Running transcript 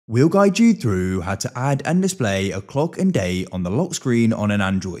We'll guide you through how to add and display a clock and day on the lock screen on an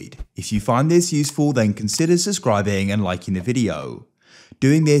Android. If you find this useful, then consider subscribing and liking the video.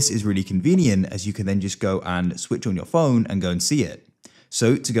 Doing this is really convenient as you can then just go and switch on your phone and go and see it.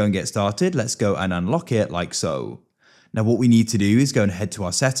 So to go and get started, let's go and unlock it like so. Now what we need to do is go and head to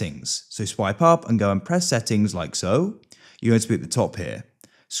our settings. So swipe up and go and press settings like so. You're going to be at the top here.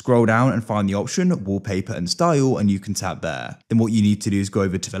 Scroll down and find the option wallpaper and style and you can tap there. Then what you need to do is go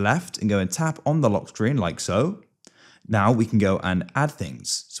over to the left and go and tap on the lock screen like so. Now we can go and add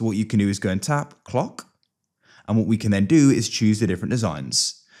things. So what you can do is go and tap clock. And what we can then do is choose the different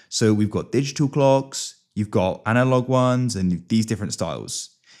designs. So we've got digital clocks, you've got analog ones and these different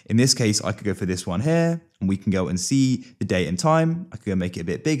styles. In this case, I could go for this one here and we can go and see the date and time. I could go make it a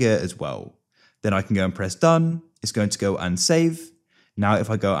bit bigger as well. Then I can go and press done. It's going to go and save. Now, if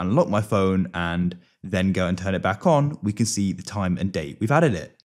I go and lock my phone and then go and turn it back on, we can see the time and date. We've added it.